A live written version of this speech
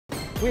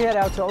We head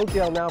out to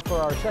Oakdale now for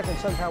our second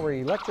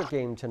SunPower electric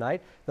game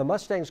tonight. The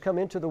Mustangs come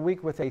into the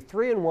week with a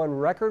 3-1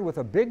 record with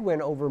a big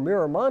win over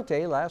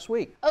Miramonte last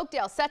week.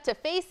 Oakdale set to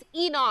face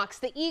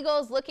Enochs. The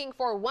Eagles looking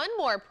for one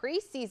more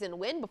preseason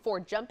win before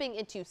jumping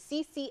into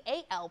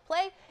CCAL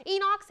play.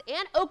 Enochs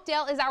and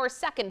Oakdale is our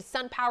second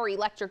SunPower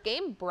electric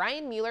game.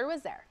 Brian Mueller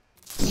was there.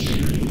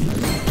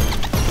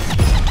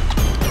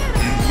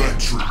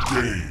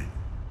 Electric game.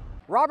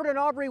 Robert and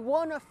Aubrey,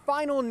 one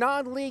final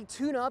non-league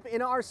tune-up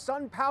in our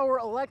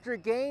SunPower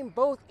electric game.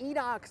 Both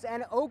Enochs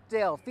and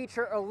Oakdale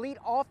feature elite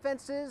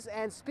offenses,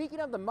 and speaking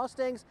of the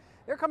Mustangs,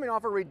 they're coming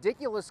off a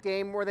ridiculous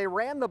game where they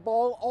ran the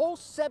ball all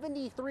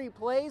 73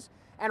 plays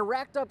and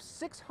racked up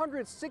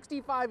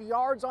 665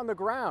 yards on the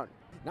ground.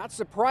 Not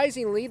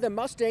surprisingly, the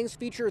Mustangs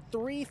feature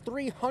three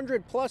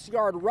 300-plus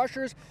yard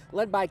rushers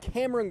led by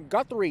Cameron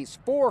Guthrie's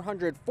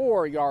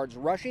 404 yards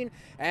rushing.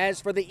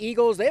 As for the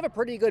Eagles, they have a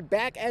pretty good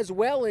back as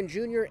well in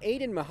junior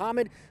Aiden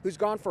Muhammad, who's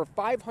gone for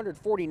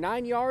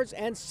 549 yards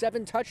and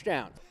 7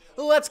 touchdowns.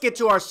 Let's get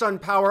to our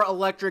SunPower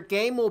electric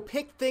game. We'll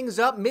pick things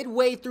up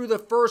midway through the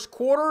first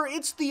quarter.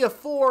 It's the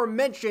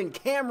aforementioned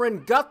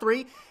Cameron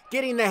Guthrie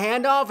getting the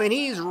handoff, and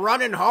he's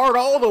running hard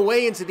all the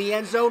way into the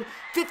end zone,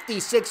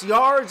 56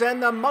 yards,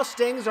 and the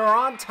Mustangs are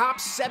on top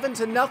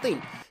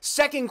 7-0.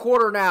 Second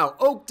quarter now,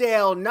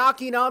 Oakdale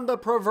knocking on the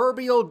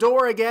proverbial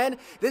door again.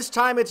 This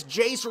time it's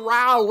JACE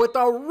Rao with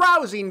a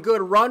rousing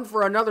good run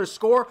for another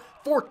score,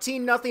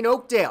 14-0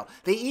 Oakdale.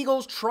 The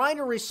Eagles trying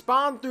to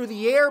respond through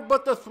the air,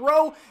 but the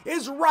throw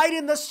is right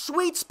in the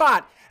sweet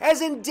spot,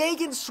 as in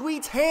DEAGAN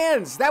Sweet's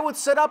hands. That would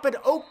set up an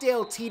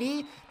Oakdale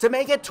TD to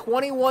make it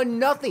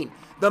 21-0.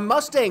 The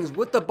Mustangs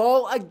with the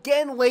ball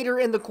again later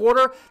in the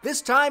quarter.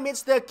 This time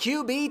it's the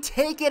QB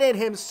taking it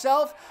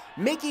himself.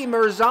 Mickey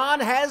MERZON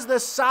has the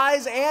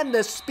size and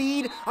the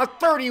speed. A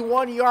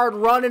 31-yard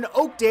run, and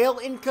Oakdale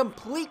in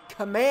complete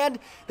command.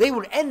 They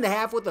would end the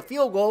half with a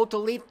field goal to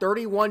lead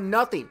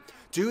 31-0.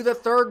 To the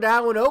third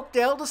down, and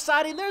Oakdale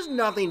deciding there's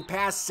nothing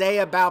passe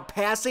about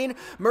passing.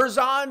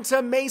 MERZON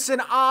to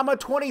Mason Am, a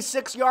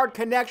 26-yard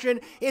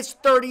connection. It's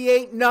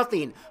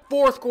 38-0.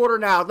 Fourth quarter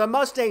now, the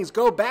Mustangs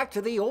go back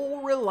to the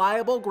old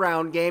reliable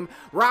ground game.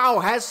 Rao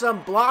has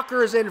some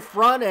blockers in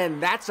front,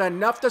 and that's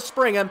enough to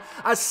spring him.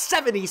 A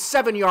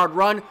 77-yard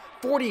run,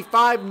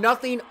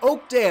 45-0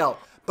 Oakdale.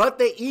 But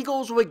the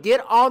Eagles would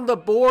get on the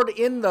board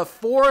in the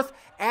fourth.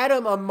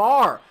 Adam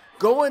Amar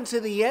going to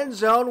the end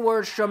zone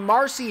where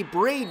Shamarcy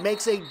Breed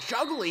makes a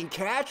juggling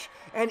catch,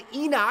 and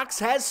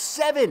Enochs has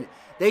 7.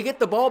 They get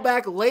the ball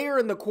back later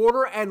in the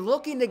quarter and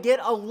looking to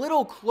get a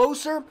little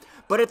closer,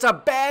 but it's a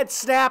bad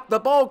snap. The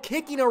ball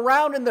kicking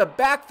around in the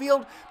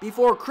backfield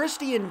before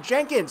Christian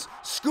Jenkins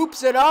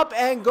scoops it up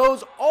and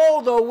goes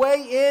all the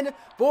way in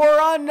for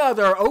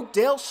another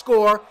Oakdale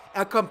score.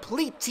 A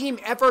complete team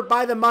effort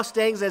by the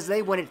Mustangs as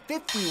they win it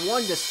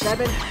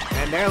 51-7,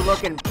 and they're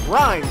looking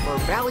prime for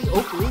Valley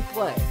Oakley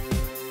play.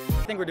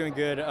 I think we're doing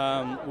good.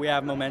 We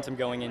have momentum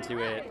going into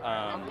it.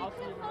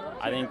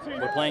 I think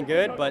we're playing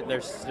good, but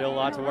there's still a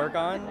lot to work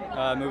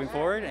on moving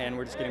forward, and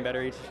we're just getting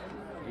better each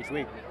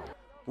week.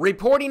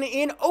 Reporting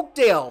in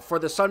Oakdale for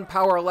the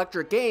SunPower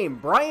electric game,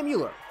 Brian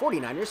Mueller,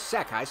 49ers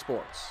sac-hi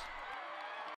Sports.